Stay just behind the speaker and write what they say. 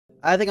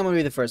I think I'm gonna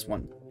be the first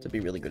one to be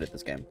really good at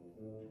this game.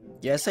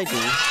 Yes, I do.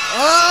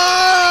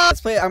 Oh!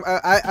 Let's play.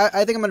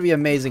 I think I'm gonna be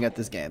amazing at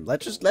this game.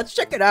 Let's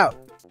check it out.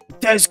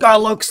 This guy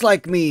looks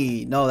like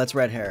me. No, that's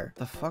red hair.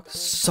 The fuck?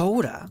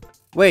 Soda.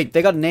 Wait,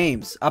 they got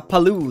names.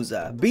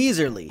 Appaloosa,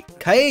 Beezerly,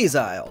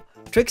 Kaezile,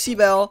 Trixie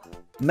Belle,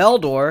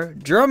 Meldor,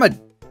 Germa,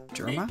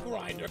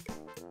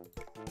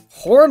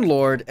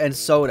 Hornlord, and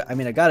Soda. I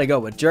mean, I gotta go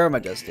with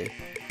Germadusty.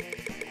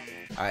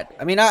 Alright,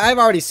 I mean, I've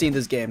already seen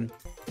this game.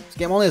 This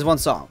game only has one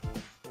song.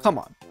 Come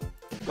on.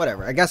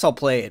 Whatever, I guess I'll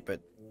play it,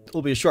 but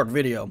it'll be a short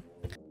video.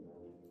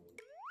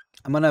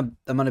 I'm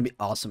gonna be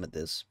awesome at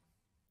this.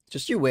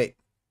 Just you wait.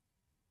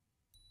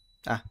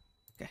 Ah,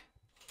 okay.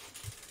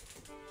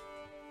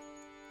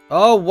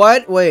 Oh,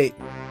 what? Wait.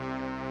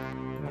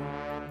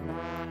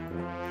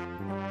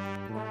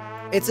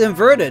 It's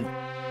inverted.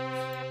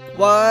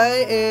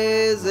 Why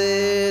is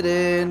it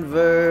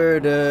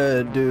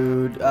inverted,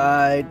 dude?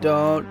 I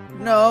don't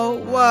know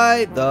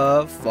why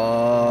the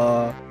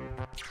fuck.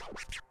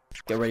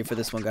 Get ready for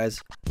this one, guys.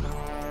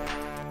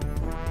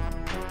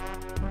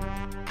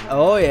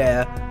 Oh,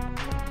 yeah.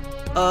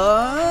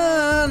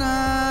 I'm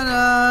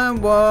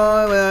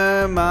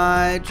warming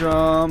my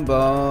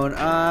trombone.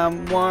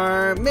 I'm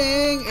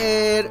warming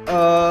it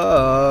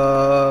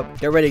up.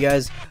 Get ready,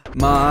 guys.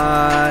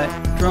 My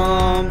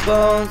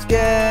trombone's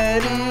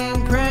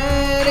getting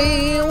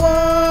pretty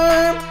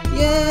warm.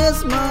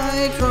 Yes,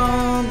 my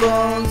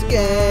trombone's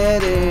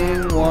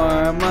getting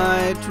warm.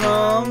 My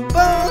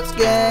trombone's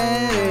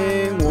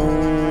getting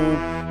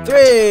warm.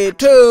 3,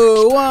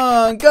 2,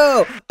 1,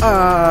 go!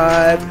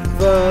 I've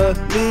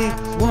fully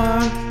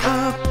warmed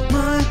up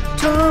my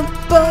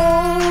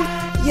trombone.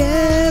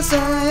 Yes,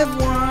 I've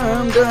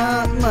warmed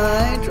up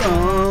my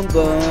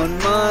trombone.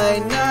 My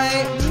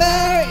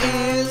nightmare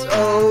is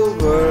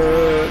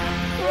over.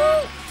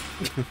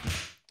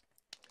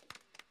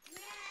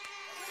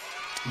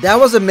 That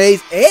was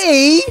amazing.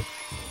 Hey!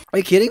 Are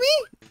you kidding me?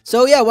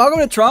 So yeah, welcome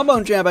to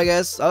Trombone Champ, I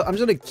guess. I'm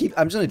just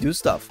gonna do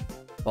stuff.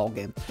 Ball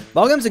game.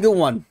 Ball game's a good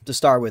one to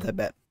start with, I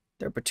bet.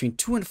 There are between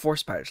 2 and 4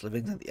 spiders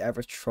living in the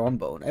average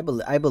trombone.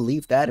 I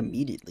believe that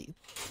immediately.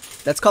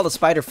 That's called a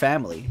spider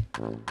family.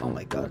 Oh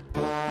my god.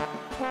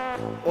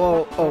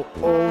 Oh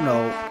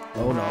no.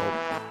 Oh no.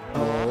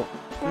 Oh.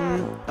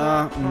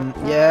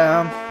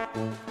 Yeah.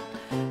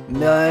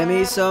 Buy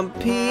me some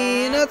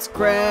peanuts,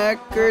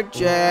 Cracker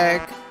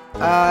Jack.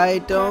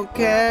 I don't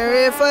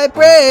care if I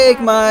break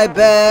my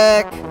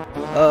back.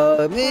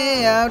 Hug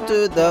me out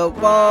to the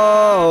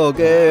ball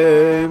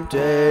game.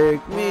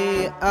 Take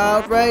me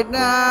out right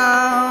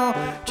now.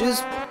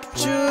 Just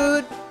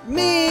shoot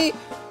me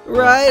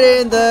right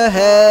in the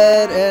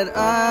head and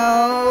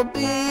I'll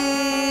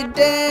be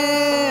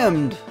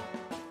damned.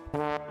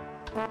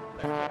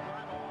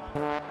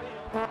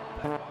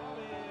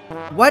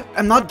 What?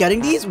 I'm not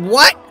getting these?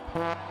 What?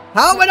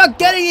 How am I not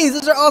getting these?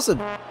 These are awesome.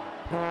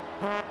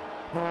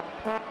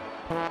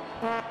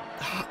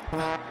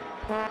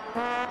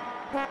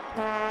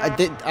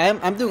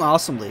 I'm doing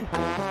awesomely.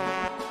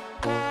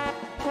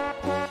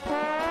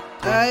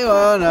 I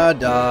wanna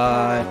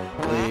die.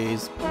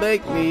 Please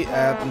make me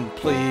happen.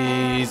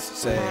 Please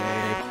save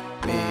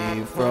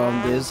me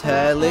from this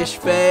hellish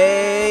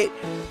fate.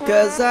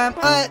 'Cause I'm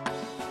at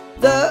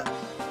the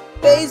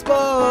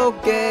baseball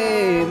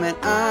game and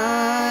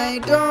I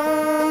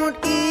don't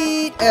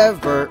eat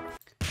ever.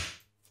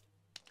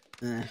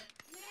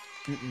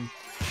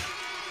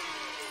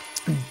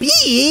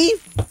 B?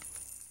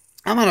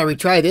 I'm gonna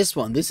retry this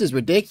one. This is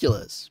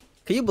ridiculous.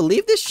 Can you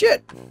believe this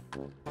shit?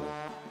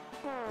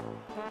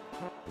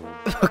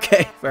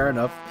 Okay, fair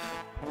enough.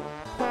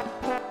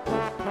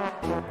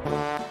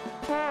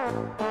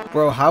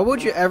 Bro, how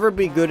would you ever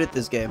be good at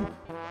this game?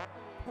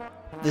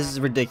 This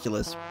is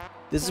ridiculous.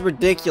 This is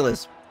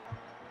ridiculous.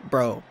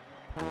 Bro.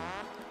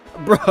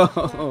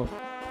 Bro.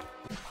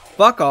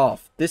 Fuck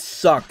off. This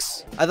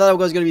sucks. I thought I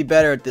was gonna be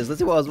better at this. Let's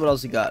see what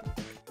else you got.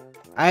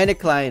 Eine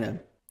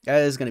Kleine.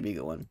 That is gonna be a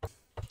good one.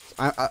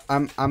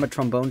 I'm a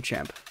trombone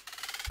champ.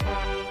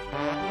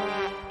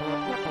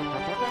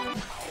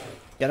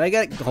 Can I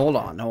get? Hold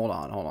on.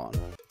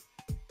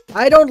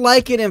 I don't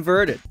like it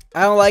inverted.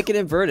 I don't like it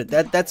inverted.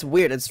 That's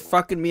weird. It's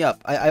fucking me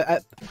up.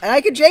 And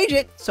I can change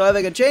it. So if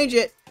I can change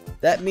it,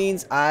 that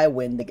means I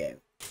win the game.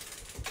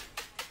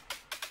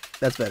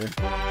 That's better.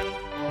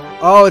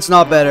 Oh, it's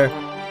not better.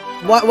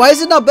 Why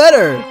is it not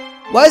better?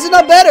 Why is it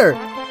not better?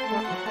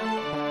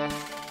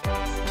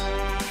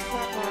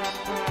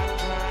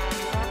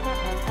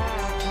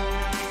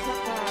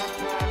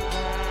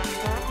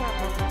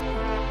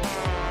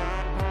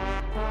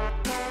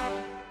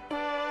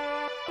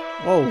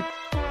 Whoa.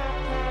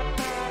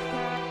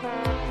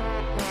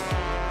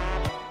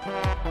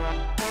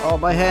 Oh,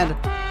 my hand.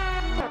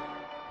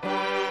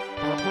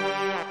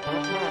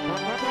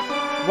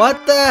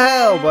 What the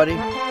hell, buddy?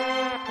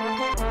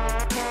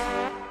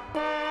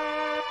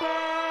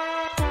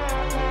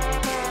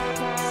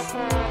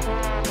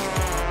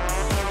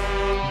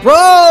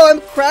 Bro, I'm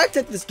cracked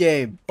at this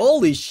game.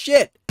 Holy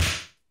shit.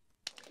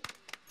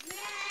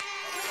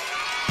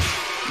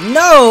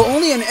 No,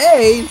 only an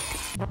A.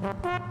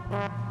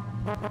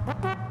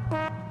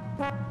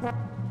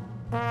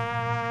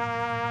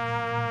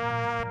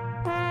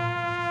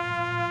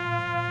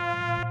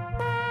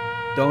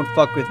 Don't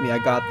fuck with me, I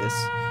got this.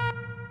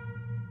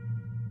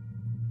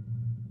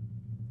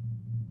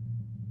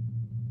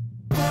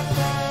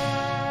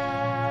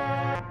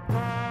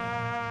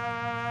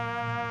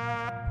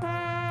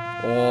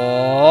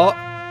 Oh.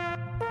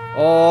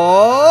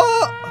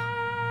 Oh.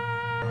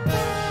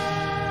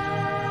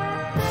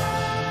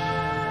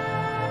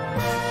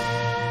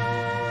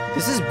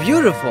 This is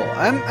beautiful.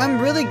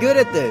 I'm really good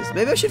at this.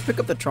 Maybe I should pick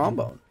up the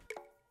trombone.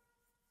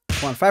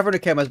 Come on,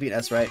 500k must be an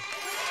S, right?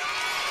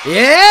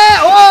 Yeah!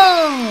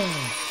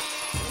 Oh!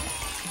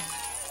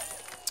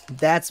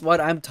 That's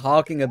what I'm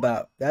talking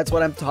about. That's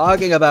what I'm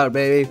talking about,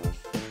 baby.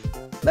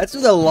 Let's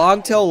do the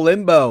long tail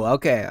limbo.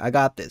 Okay, I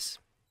got this.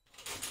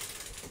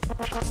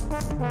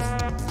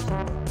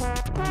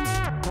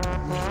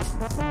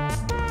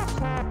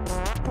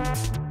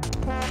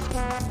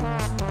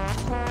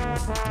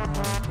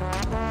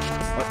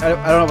 I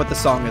don't know what the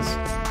song is.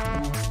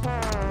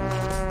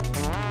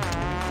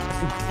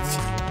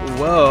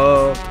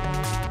 Whoa.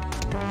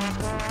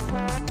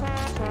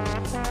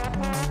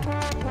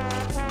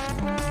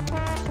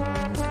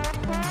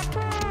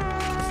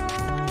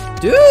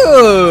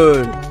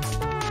 Dude!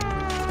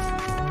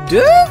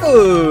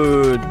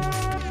 Dude!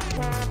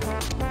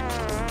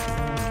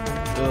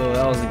 Oh,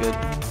 that wasn't good.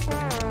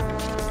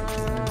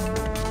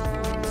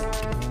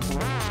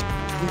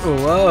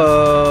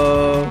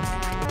 Whoa.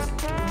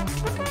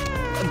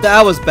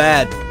 That was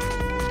bad.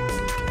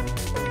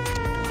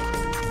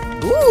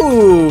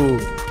 Ooh.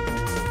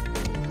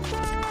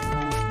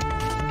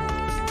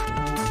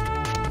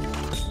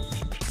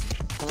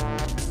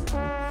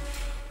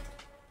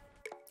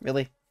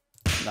 Really?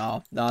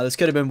 No, this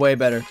could have been way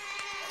better.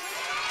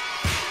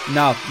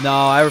 No,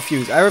 I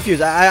refuse. I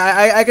refuse.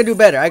 I can do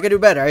better. I can do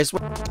better. I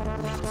swear.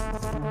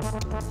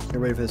 Get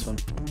ready for this one.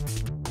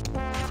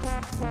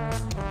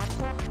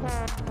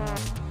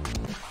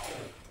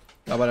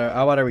 How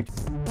about I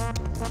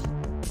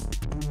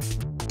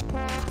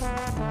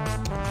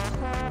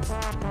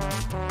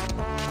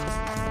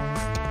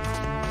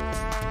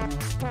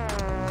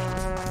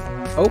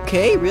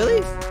Okay, really?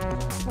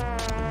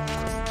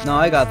 No,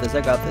 I got this.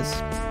 I got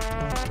this.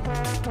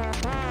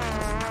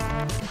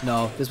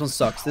 No, this one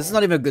sucks. This is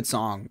not even a good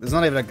song. This is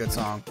not even a good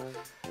song.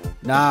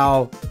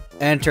 Now,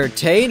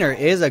 Entertainer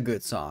is a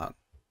good song.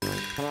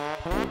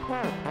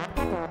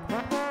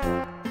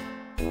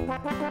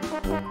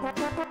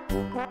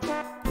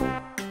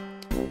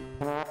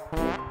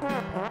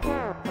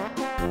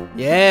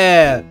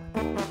 Yeah.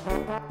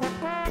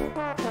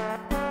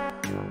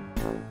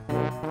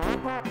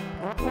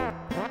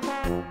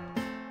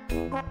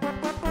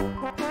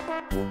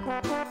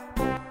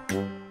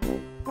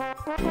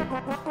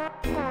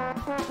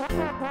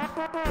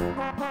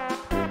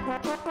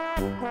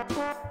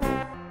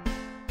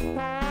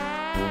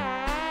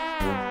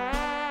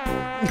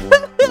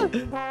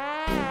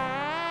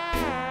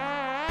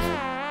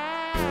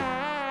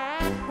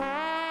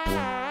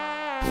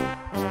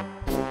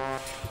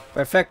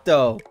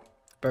 Perfecto.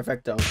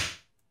 Perfecto.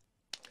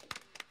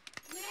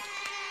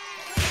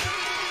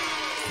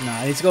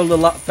 Nah, it needs to go a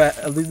little fat.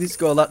 At least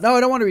go a lot. No, I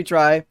don't want to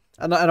retry.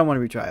 I don't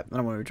want to retry. I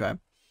don't want to retry.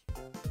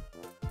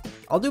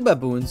 I'll do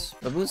baboons.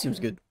 Baboons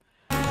seems good.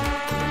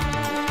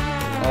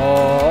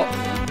 Oh.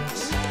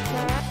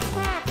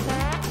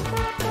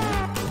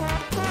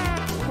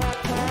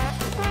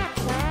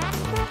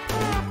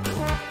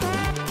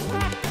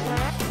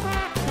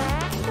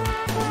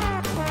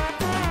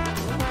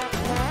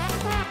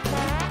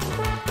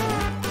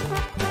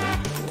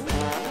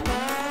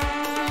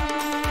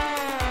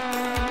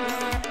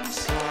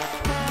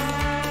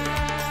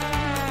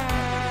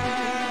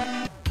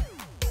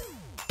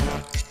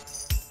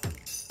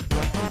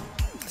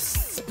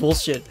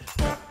 Bullshit.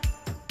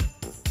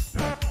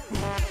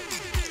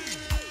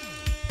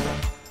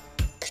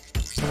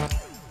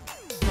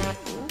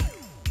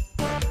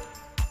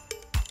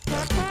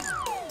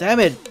 Damn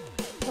it.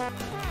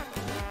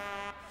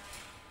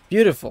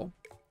 Beautiful.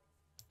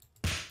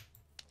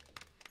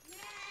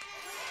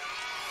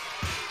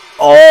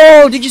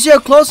 Oh, did you see how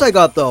close I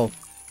got though?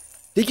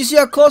 Did you see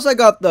how close I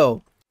got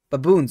though?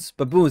 Baboons,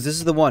 baboons, this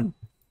is the one.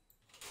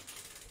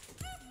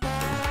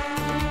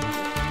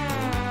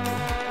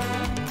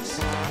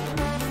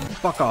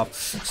 Fuck off.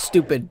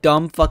 Stupid,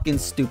 dumb, fucking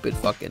stupid,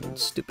 fucking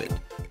stupid.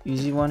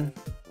 Easy one.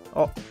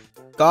 Oh,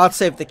 God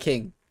save the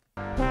king.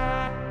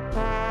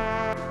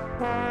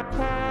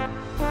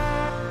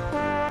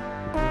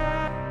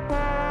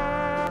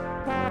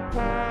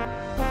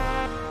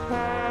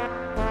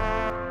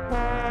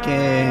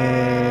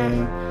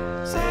 King,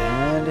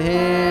 send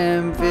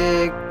him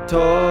victorious,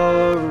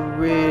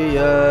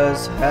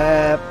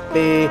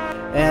 happy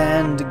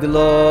and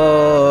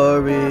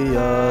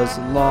glorious,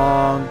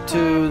 long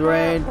to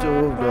reign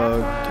to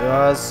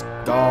us.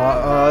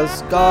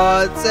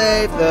 God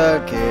save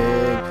the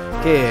king,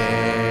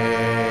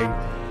 king.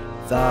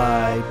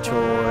 Thy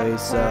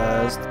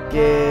choicest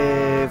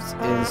gifts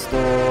in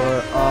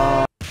store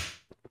are.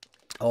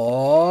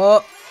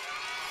 Oh.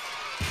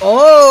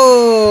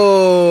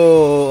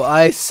 Oh,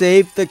 I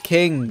saved the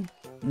king.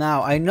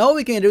 Now, I know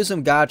we can do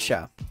some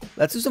gacha.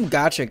 Let's do some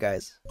gacha,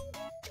 guys.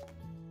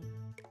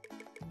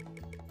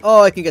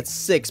 Oh, I can get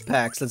 6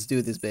 packs. Let's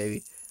do this,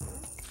 baby.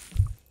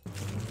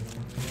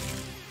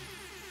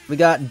 We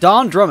got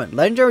Don Drummond,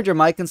 legendary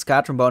Jamaican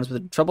ska trombonist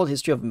with a troubled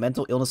history of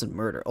mental illness and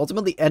murder,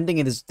 ultimately ending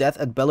in his death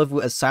at Bellevue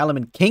Asylum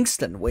in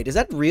Kingston. Wait, is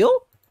that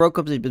real? Broke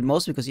up but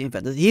mostly because he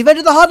invented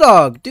the hot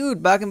dog!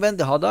 Dude, back invented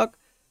the hot dog?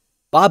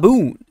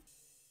 Baboon.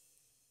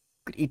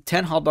 Could eat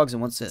 10 hot dogs in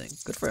one sitting.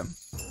 Good for him.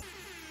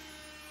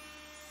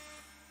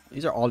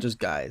 These are all just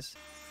guys.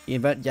 He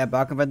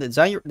back invented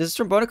design your this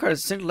trombone card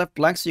is center left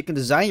blank so you can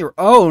design your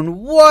own.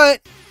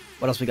 What?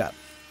 What else we got?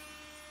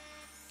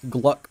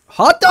 Gluck.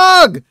 Hot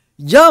dog!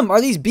 Yum! Are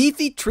these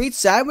beefy treat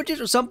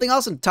sandwiches or something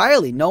else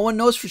entirely? No one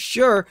knows for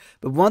sure,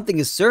 but one thing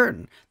is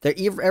certain. They're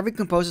every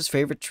composer's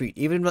favorite treat,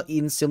 even if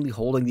Eden simply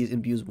holding these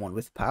imbues one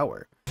with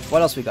power.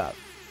 What else we got?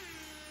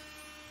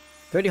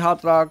 30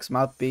 hot dogs,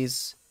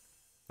 mouthpiece.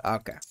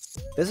 Okay.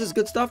 This is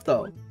good stuff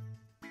though.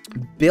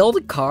 Build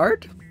a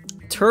card?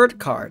 Turd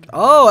card.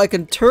 Oh, I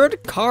can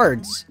turd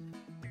cards.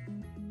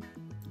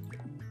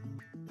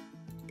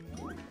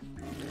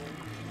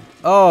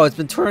 Oh, it's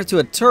been turned into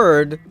a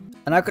turd.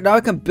 And now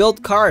I can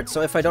build cards,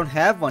 so if I don't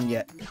have one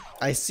yet,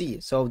 I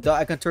see. So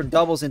I can turn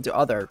doubles into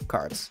other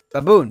cards.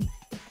 Baboon.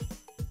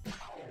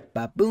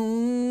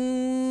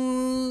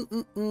 Baboon.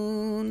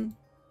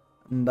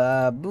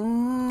 Baboon.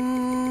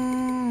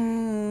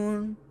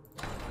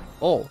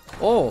 Oh.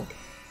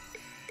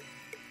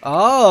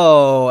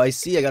 Oh, I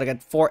see. I gotta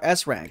get 4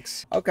 S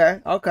ranks. Okay.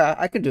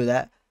 I can do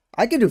that.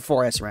 I can do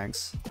 4 S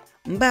ranks.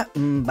 Oh,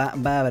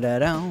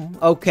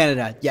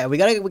 Canada. Yeah, we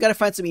gotta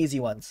find some easy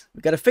ones.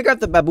 We gotta figure out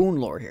the baboon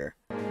lore here.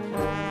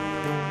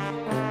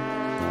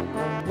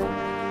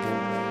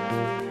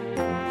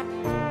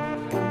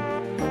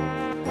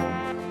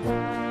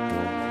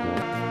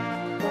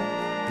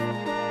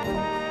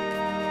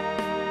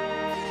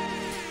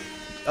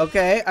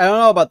 Okay, I don't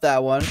know about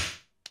that one.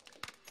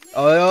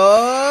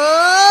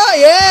 Oh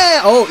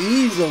yeah! Oh,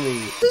 easily.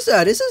 This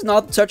is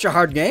not such a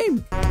hard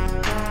game.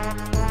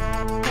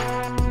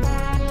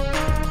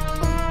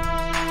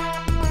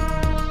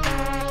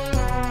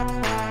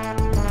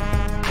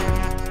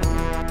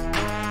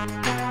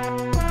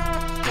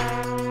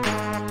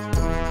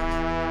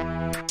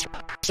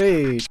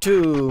 Three,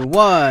 2,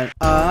 1.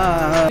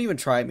 Don't even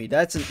try me.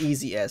 That's an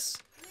easy S.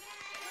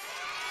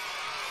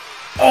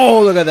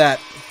 Oh, look at that.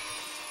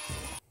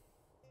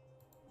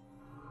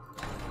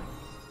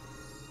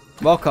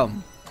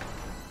 Welcome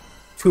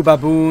to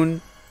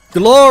Baboon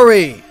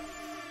Glory.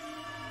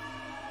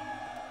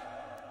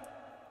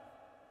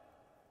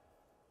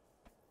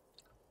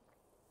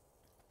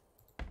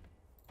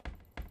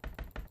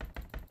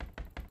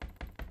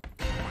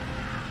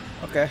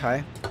 Okay,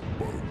 hi.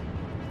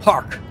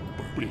 Hark!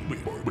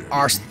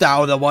 Art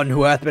thou the one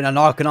who hath been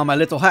a-knocking on my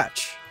little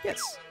hatch?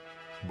 Yes.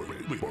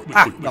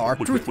 Ah, thou art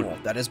truthful.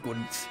 That is good.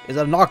 Is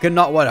a knocking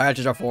not what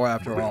hatches are for,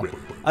 after all?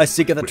 I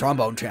seeketh the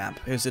trombone champ.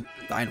 Is it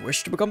thine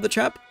wish to become the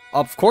champ?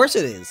 Of course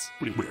it is.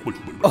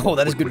 Oh,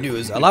 that is good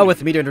news. Allow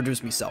with me to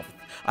introduce myself.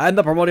 I am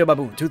the primordial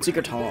baboon, Tooth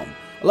Seeker Tom.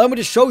 Allow me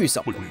to show you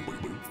something.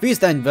 Feast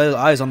thine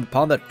eyes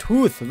upon that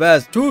tooth.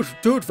 What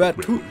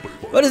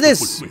is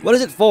this? What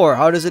is it for?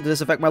 How does this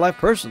affect my life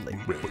personally?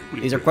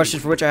 These are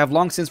questions for which I have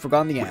long since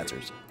forgotten the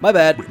answers. My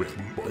bad.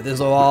 But this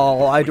is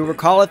all I do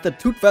recall it. The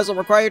tooth vessel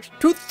requires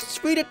tooths,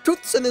 feed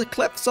tooths, and the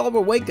cleft soul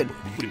awaken.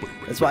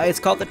 That's why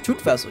it's called the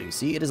tooth vessel, you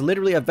see. It is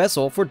literally a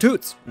vessel for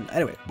tooths.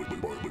 Anyway.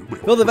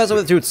 Fill the vessel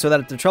with tooths so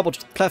that the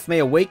troubled cleft may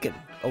awaken.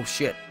 Oh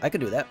shit, I can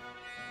do that.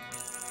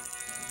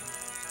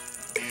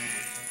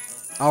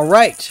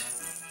 Alright.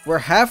 We're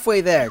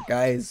halfway there,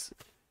 guys.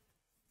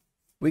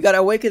 We gotta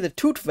awaken the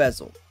tooth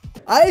vessel.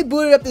 I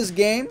booted up this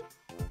game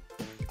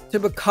to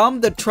become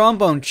the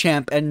trombone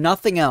champ and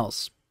nothing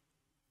else.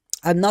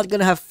 I'm not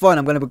gonna have fun.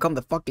 I'm gonna become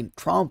the fucking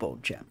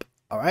trombone champ.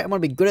 Alright? I'm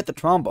gonna be good at the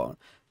trombone.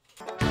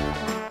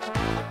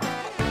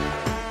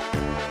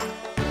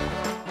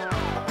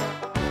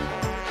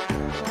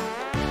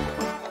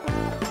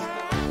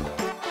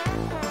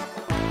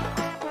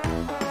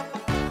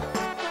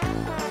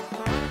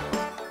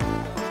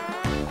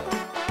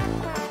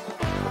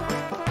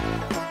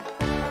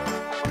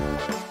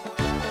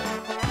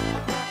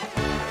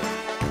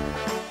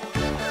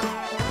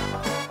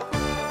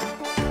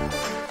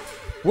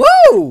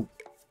 Woo!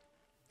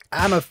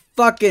 I'm a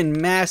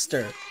fucking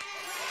master.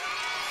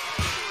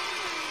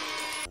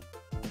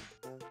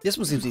 This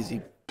one seems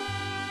easy.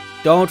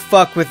 Don't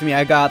fuck with me,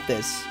 I got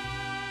this.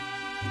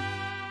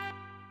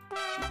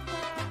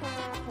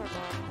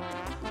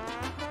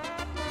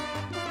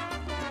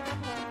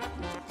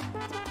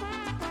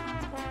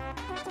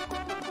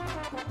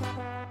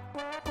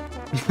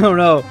 Oh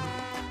no.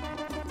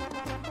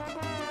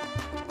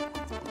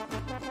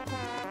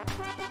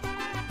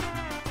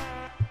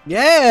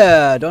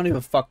 Yeah, don't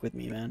even fuck with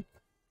me, man.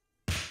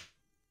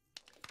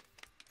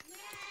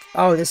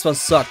 Oh, this one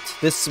sucked.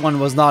 This one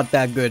was not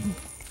that good.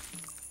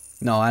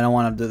 No, I don't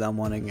want to do that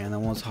one again. That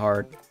one's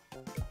hard.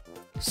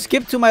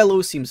 Skip to my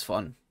low seems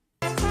fun.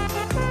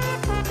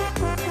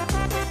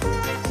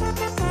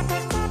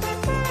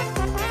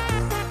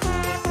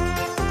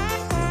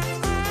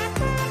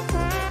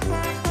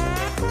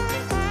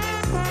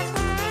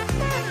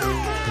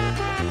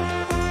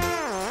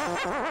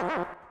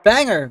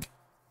 Banger!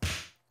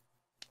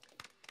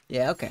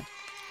 Yeah, okay.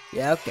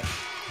 Yeah, okay.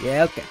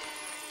 Yeah, okay.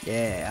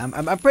 Yeah,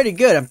 I'm pretty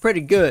good. I'm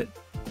pretty good.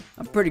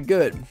 I'm pretty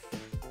good.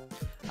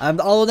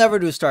 I'll never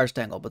do Star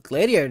Stangle, but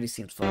Gladiator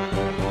seems fun.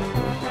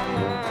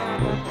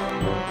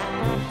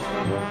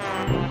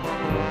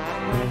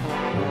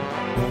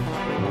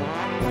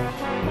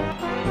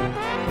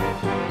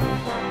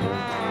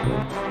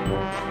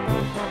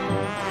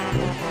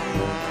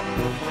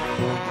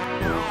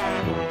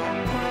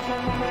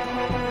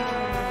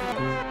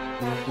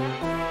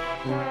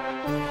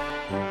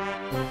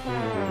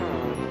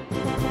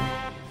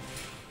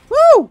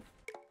 Woo!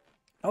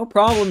 No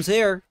problems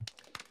here.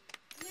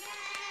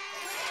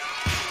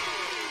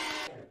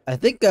 I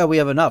think we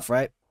have enough,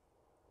 right?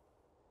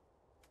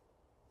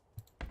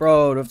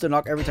 Bro, do I have to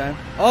knock every time?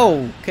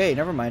 Oh, okay,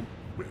 never mind.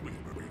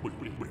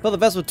 Fill the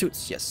vessel with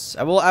toots. Yes,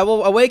 I will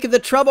awaken the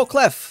treble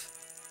clef.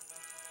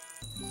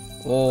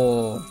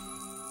 Oh,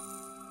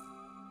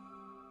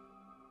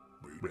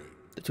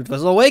 the toot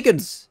vessel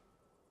awakens.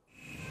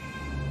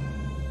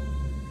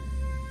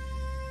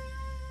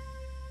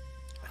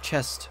 A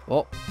chest.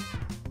 Oh,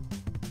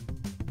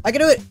 I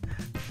can do it.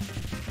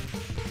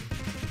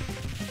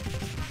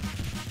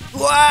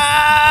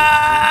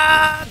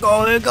 Wah!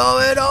 Going,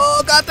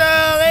 oh, got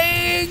the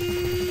ring!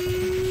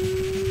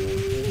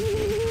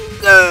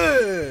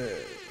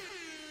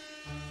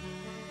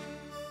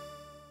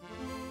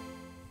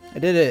 I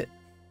did it.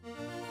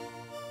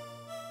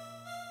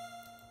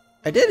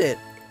 I did it.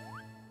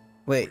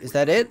 Wait, is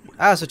that it?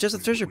 Ah, so just a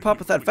treasure pop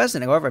without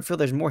fascinating. However, I feel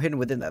there's more hidden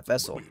within that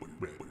vessel.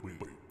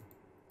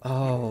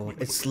 Oh,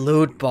 it's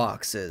loot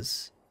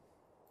boxes.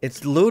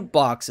 It's loot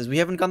boxes. We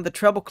haven't gotten the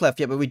treble clef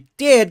yet, but we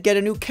did get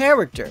a new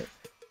character.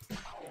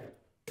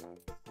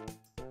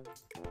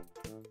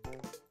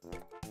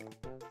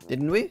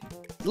 Didn't we?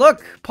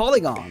 Look,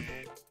 Polygon.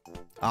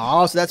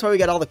 Oh, so that's why we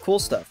got all the cool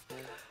stuff.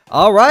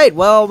 All right,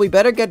 well, we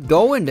better get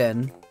going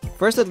then.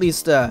 First, at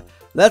least,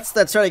 let's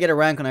try to get a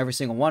rank on every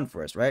single one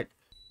first, right?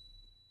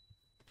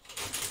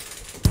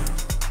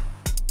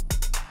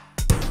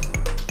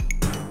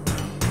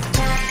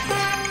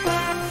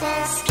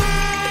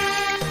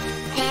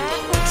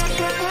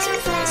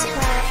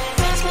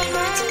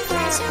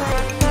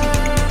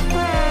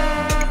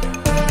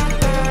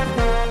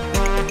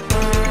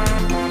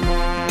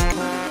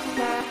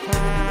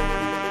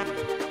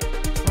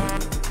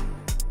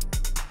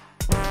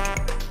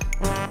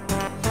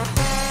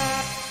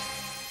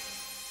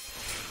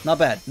 Not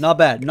bad, not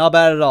bad, not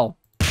bad at all.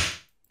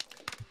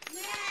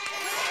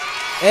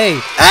 Hey,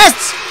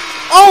 S!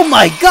 Oh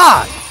my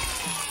god!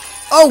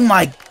 Oh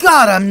my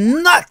god,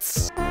 I'm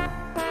nuts!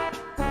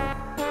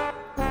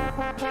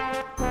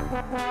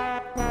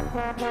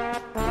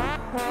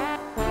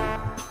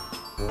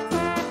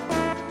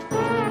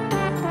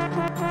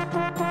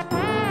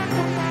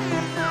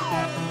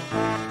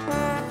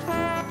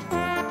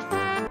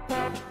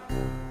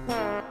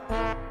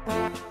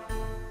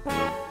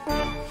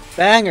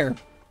 Banger.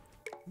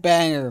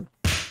 Banger.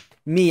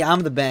 Me,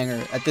 I'm the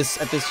banger at this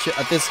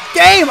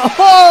game.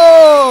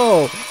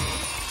 Oh!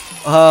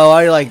 Oh,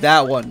 I like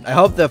that one. I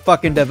hope the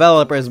fucking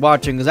developer is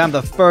watching, because I'm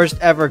the first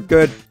ever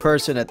good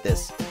person at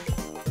this.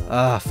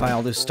 Fine,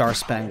 I'll do Star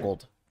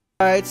Spangled.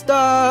 Bright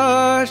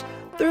stars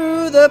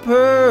through the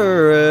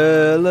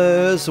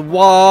perilous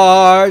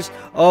wars,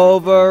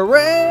 over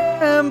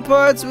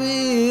ramparts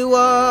we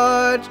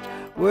watched.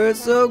 We're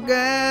so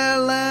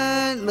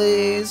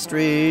gallantly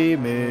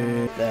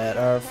streaming that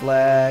our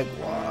flag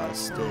was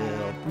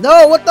still.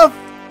 No, what the?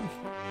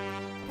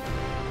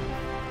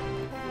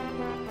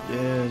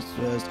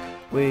 Just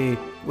we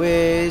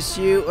wish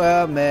you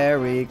a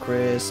Merry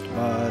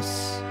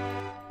Christmas.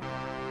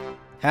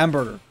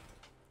 Hamburger.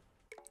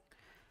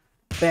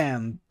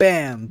 Bam,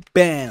 bam,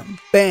 bam,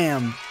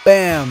 bam,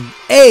 bam.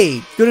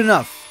 Hey, good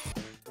enough.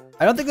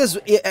 I don't think there's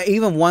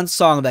even one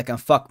song that can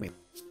fuck me.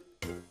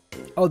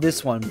 Oh,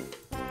 this one.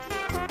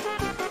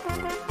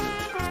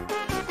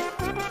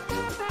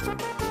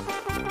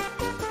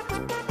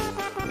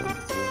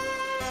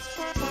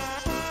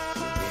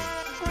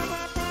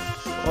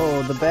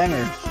 Oh, the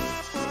banger.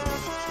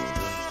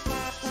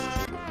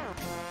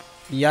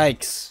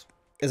 Yikes.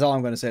 Is all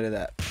I'm going to say to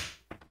that.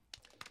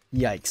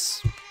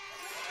 Yikes.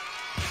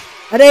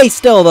 An A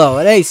still, though.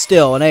 An A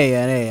still. An A,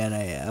 an A, an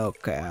A.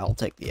 Okay, I'll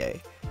take the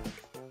A.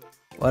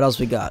 What else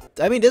we got?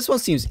 I mean, this one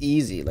seems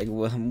easy. Like,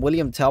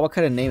 William Tell, what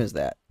kind of name is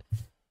that?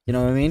 You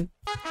know what I mean?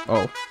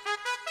 Oh.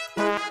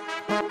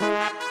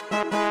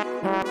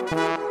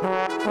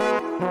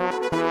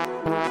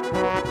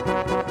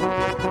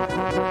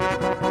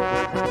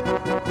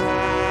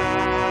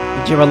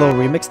 Did you have a little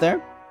remix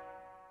there?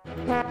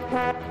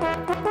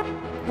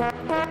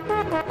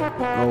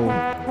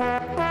 Oh.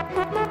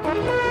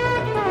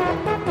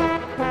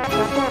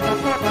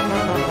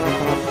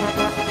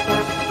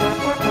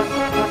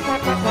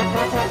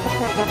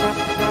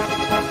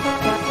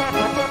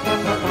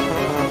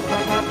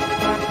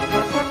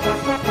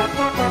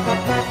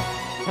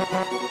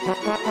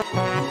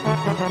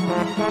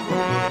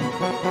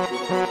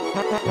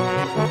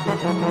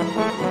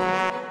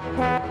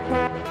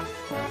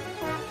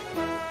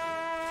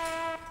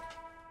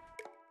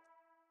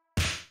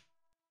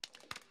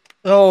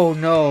 Oh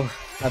no.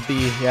 A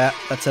B. Yeah,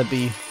 that's a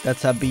B.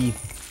 That's a B.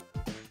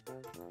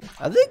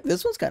 I think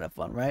this one's kind of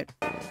fun, right?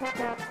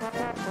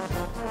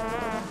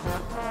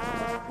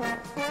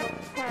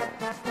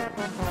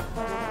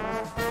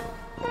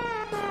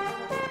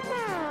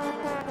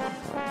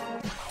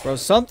 Bro,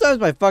 sometimes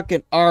my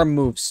fucking arm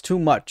moves too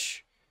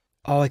much.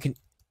 Oh, I can't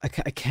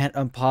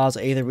unpause.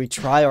 I either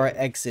retry or I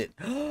exit.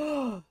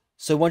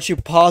 So once you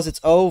pause,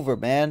 it's over,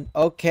 man.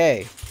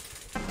 Okay.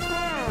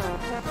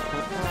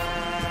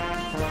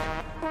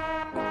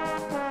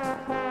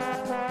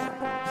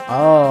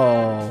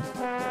 Oh.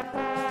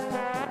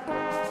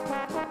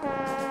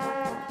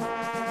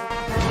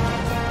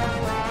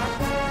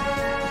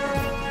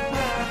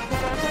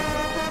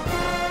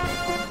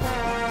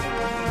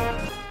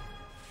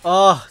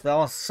 Oh, that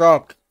one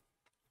sucked.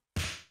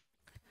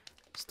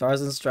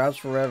 Stars and Straps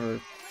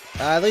forever.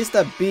 At least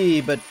a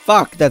B, but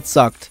fuck, that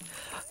sucked.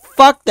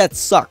 Fuck, that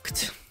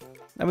sucked.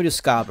 Let me do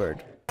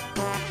Scabbard.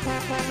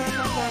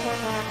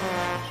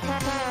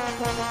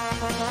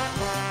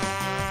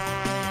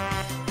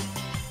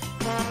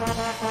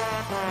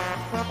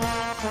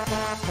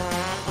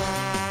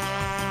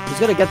 He's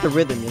gonna get the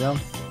rhythm, you know?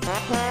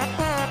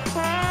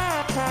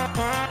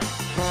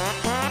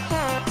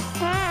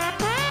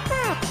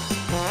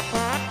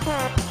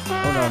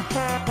 Oh no.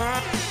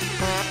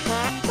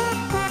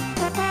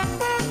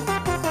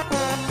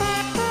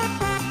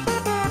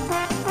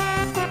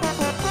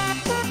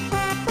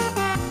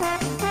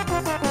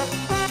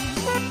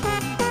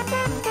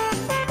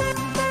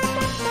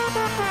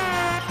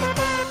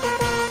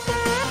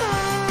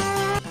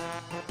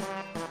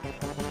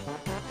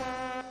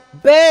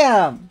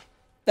 Bam!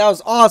 That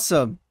was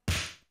awesome.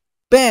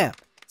 Bam!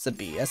 It's a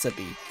B. That's a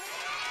B.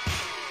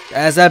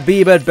 That's a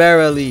B, but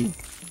barely.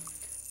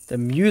 The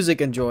Music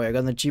Enjoyer. I got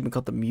an achievement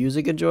called the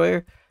Music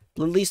Enjoyer.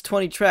 At least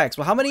 20 tracks.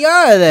 Well, how many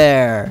are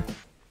there?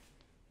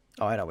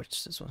 Oh, I know which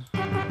is this one.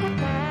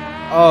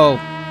 Oh.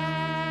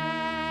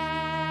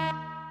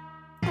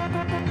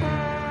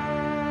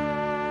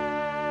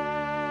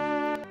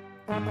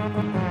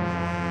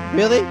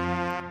 Really?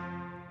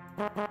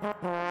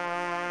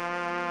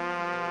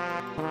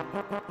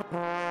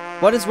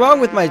 What is wrong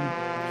with my...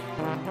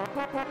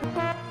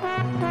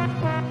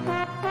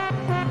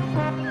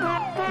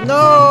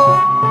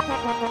 No!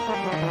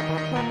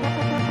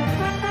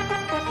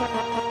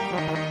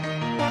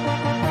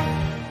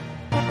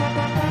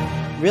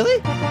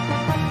 Really?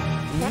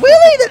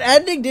 Really? That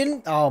ending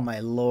didn't... Oh my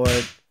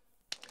lord.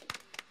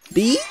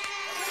 B?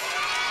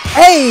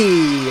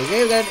 A!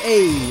 Okay, we got an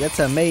A. That's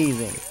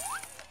amazing.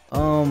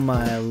 Oh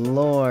my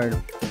lord.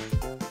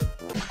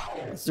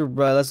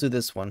 Let's do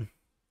this one.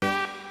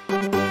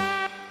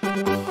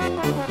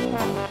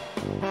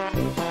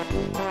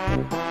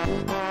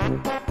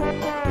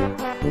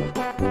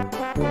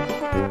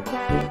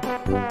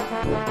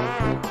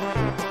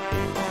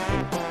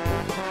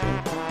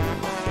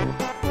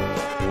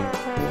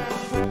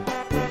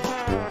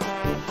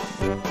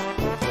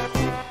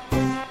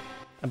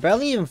 I'm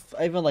barely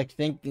even like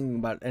thinking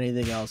about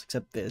anything else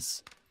except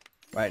this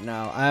right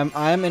now.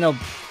 I'm in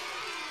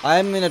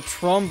a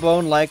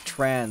trombone like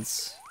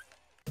trance.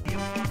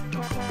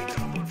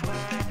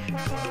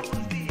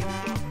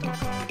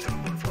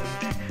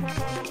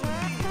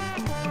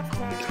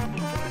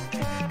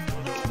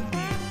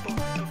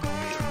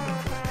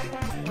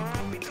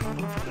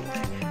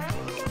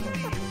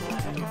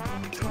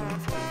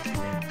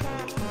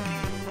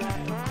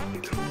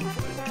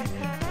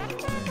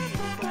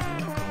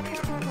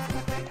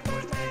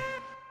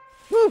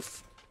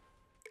 Woof.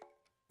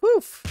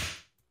 Woof.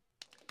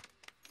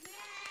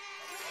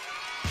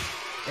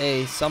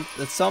 A, it's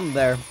some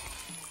there.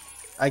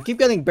 I keep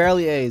getting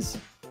barely A's.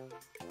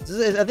 I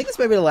think this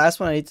might be the last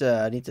one I need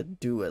to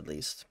do at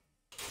least.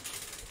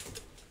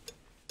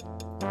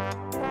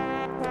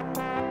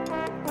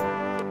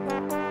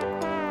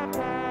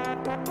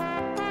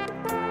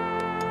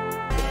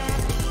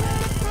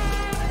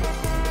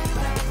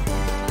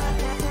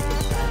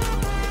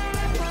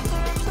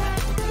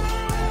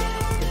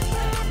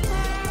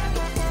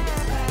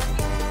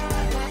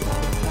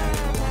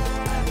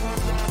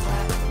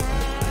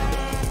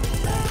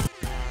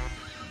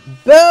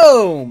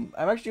 Boom!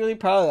 I'm actually really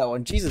proud of that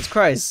one. Jesus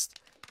Christ.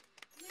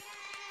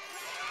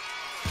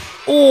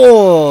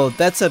 Oh,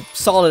 that's a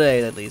solid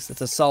A at least.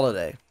 That's a solid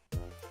A.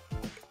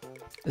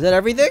 Is that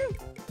everything?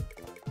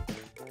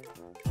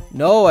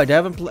 No, I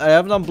haven't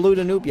done Blue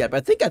to Noob yet,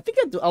 but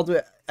I'll do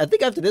it. I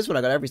think after this one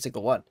I got every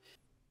single one.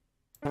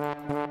 Oh,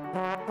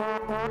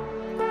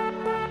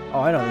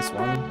 I know this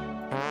one.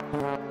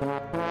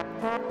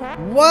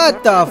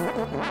 What the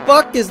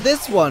fuck is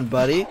this one,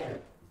 buddy?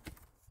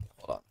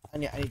 Hold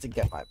on. I need to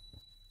get my...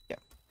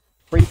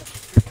 Breathe.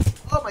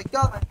 Oh my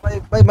god,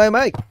 my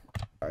mic.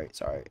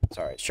 Sorry.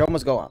 Show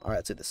must go on. Alright,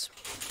 let's do this.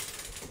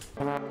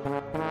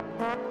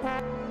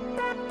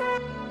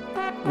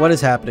 What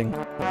is happening?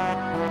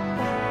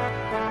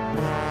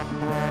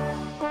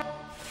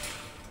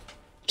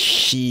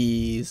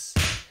 Jeez.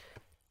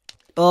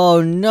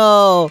 Oh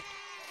no.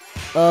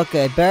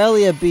 Okay,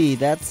 barely a B.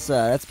 That's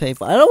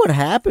painful. I don't know what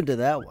happened to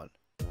that one.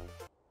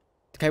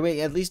 Can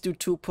we at least do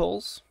 2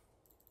 pulls?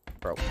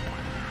 Bro.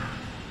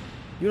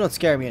 You don't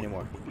scare me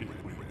anymore.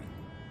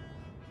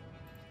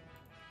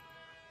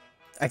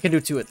 I can do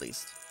 2 at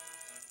least.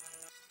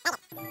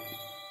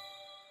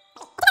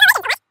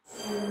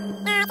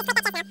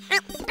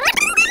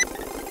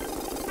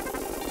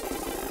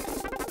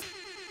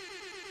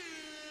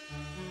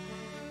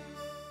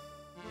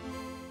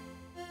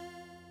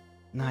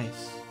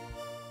 Nice.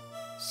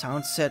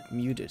 Sound set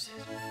muted.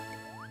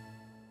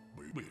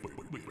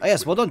 Ah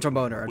yes, well done,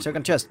 Tromboner. Our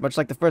second chest, much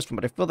like the first one,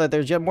 but I feel that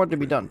there's yet more to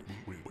be done.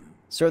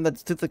 Certain that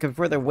the tooth can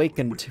further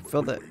awakened to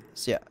fill the...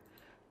 So,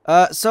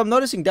 yeah. So I'm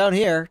noticing down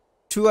here,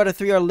 2 out of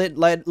 3 are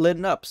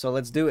lit up, so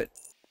let's do it.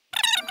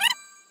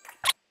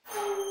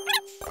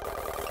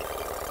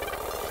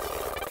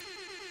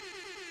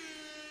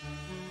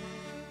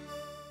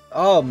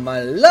 Oh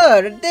my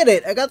lord, I did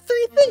it! I got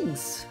 3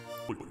 things!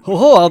 Ho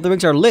ho, all the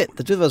rings are lit.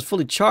 The tooth was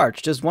fully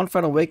charged. Just one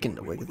final awakened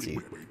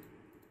teeth.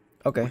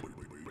 Okay.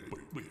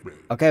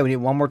 Okay, we need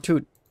 1 more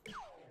tooth.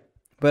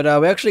 But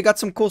we actually got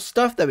some cool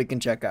stuff that we can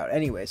check out.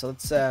 Anyway, so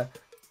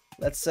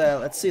let's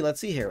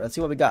see here. Let's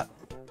see what we got.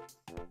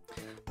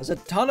 There's a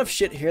ton of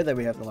shit here that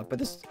we have to look, but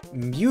this is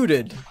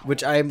muted,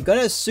 which I'm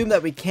gonna assume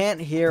that we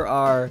can't hear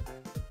our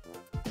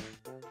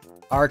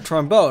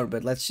trombone.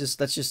 But let's just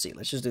see.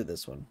 Let's just do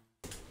this one.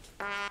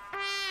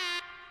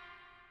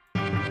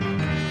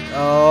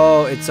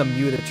 Oh, it's a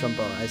muted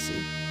trombone. I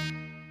see.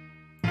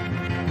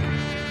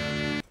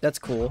 That's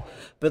cool.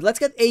 But let's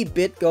get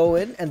 8-bit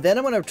going, and then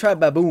I'm gonna try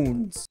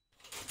baboons.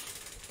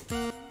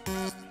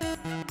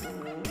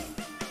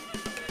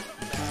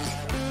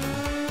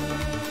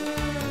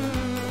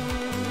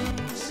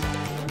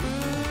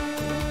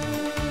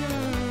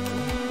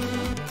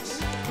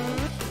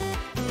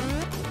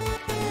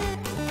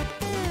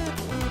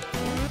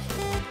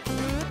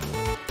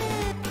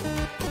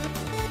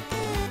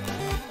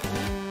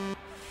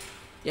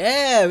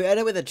 Yeah, we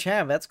ended with a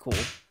champ. That's cool.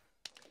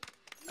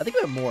 I think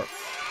we have more.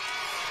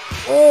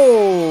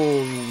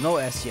 Oh, no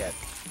S yet.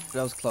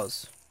 That was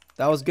close.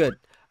 That was good.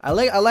 I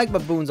like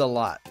baboons a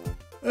lot.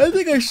 I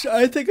think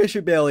I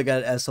should be able to get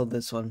an S on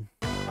this one.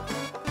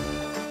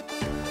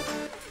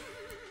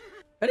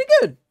 Pretty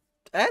good.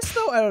 S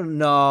though? I don't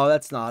know.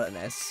 That's not an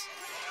S.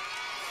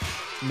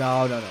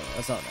 No.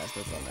 That's not an S.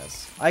 That's not an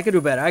S. I could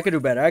do better. I could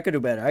do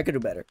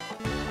better.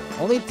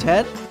 Only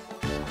 10?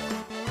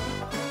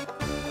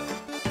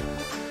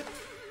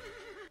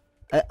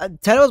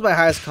 10 was my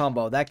highest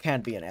combo. That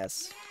can't be an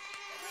S.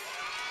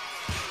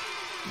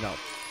 No.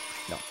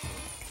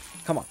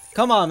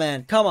 Come on,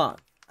 man. Come on.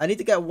 I need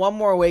to get 1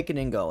 more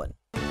awakening going.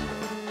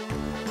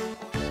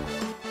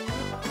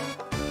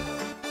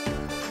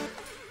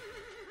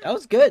 That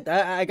was good.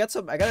 I got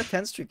a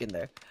 10 streak in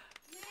there.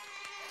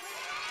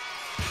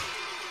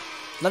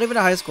 Not even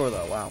a high score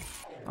though. Wow.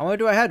 How many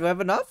do I have? Do I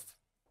have enough?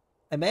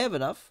 I may have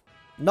enough.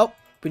 Nope.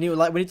 We need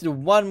to do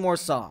 1 more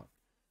song.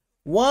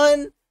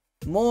 1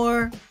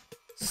 more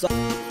song.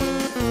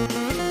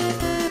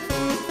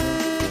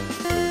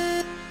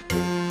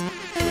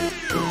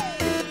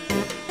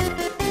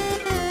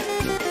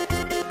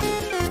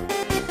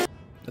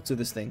 Let's do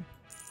this thing.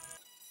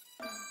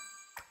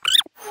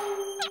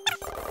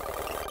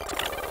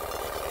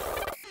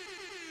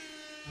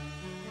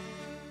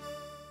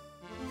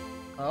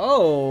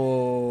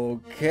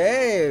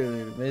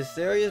 Okay,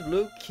 mysterious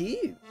blue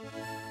key.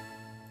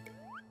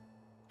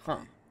 Huh.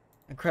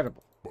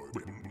 Incredible.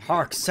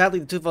 Hark, sadly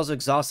the tooth was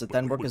exhausted,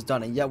 then work is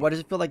done, and yet why does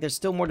it feel like there's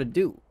still more to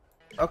do?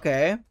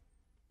 Okay.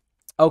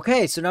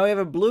 Okay, so now we have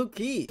a blue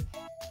key.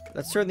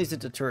 Let's turn these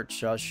into turrets,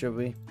 should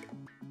we?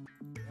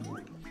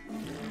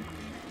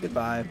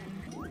 Goodbye.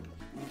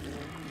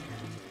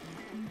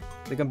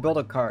 We can build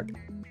a card.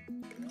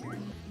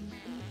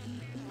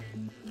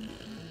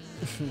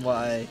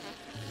 Why?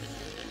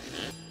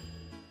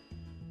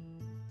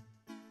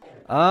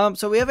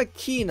 So we have a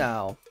key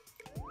now.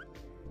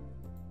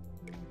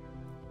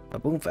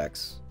 Baboon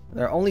facts.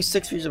 There are only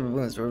 6 species of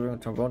baboons.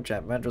 Trombone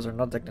champ. Mandrills are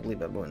not technically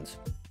baboons.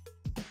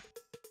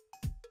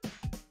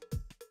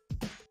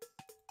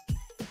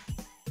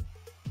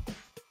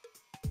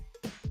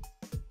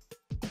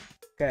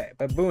 Okay,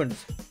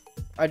 baboons.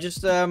 I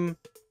just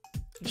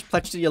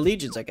pledge to the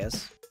allegiance, I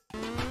guess.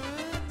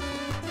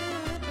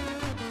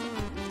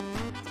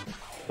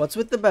 What's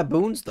with the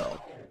baboons, though?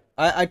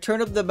 I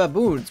turn up the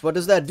baboons. What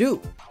does that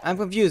do? I'm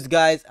confused,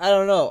 guys. I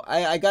don't know.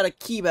 I got a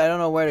key, but I don't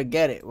know where to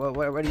get it.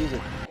 Where to use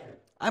it?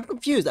 I'm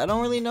confused. I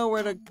don't really know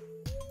what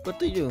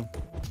to do.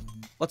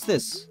 What's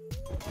this?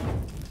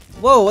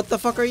 Whoa, what the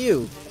fuck are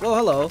you? Whoa,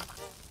 hello.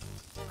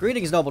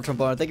 Greetings, noble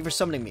tromboner. Thank you for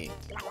summoning me.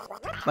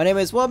 My name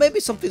is, well, maybe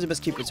some things I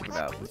must keep secret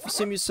now. If you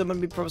assume you summoned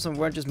me from some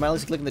weren't just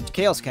mindlessly clicking the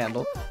chaos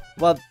candle.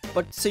 Well,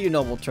 but say you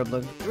noble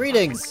trombone.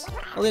 Greetings!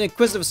 Only an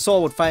inquisitive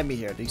soul would find me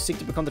here. Do you seek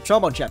to become the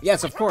trombone champ?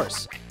 Yes, of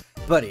course.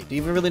 Buddy, do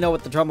you even really know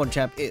what the trombone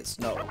champ is?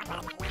 No.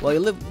 Well, you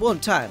live one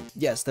time.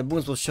 Yes, the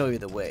baboons will show you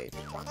the way.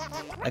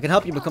 I can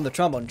help you become the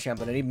trombone champ,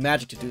 but I need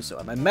magic to do so.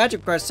 And my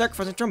magic requires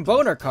sacrificing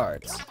tromboner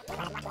cards.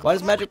 Why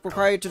does magic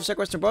require you to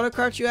sacrifice tromboner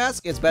cards, you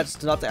ask? It's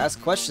best not to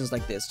ask questions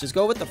like this. Just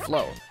go with the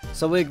flow.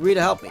 So we agree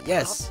to help me.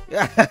 Yes.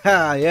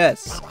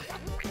 Yes.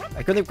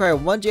 I currently require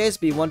 1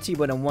 JSB, 1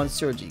 T-bone, and 1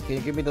 Surgy. Can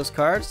you give me those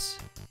cards?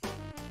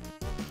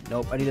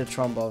 Nope, I need a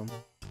trombone.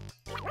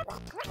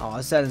 Oh,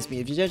 that saddens me.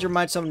 If you change your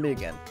mind, summon me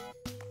again.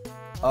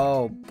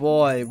 Oh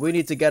boy, we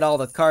need to get all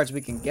the cards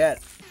we can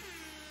get.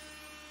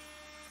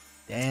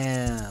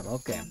 Damn,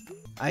 okay.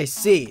 I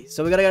see.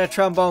 So we gotta get a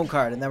trombone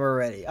card and then we're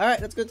ready. Alright,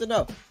 that's good to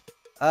know.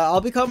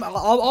 I'll become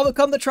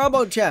the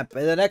trombone champ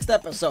in the next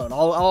episode.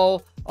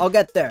 I'll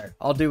get there.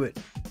 I'll do it.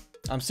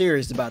 I'm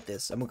serious about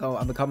this. I'm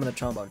becoming the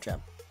trombone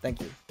champ. Thank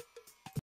you.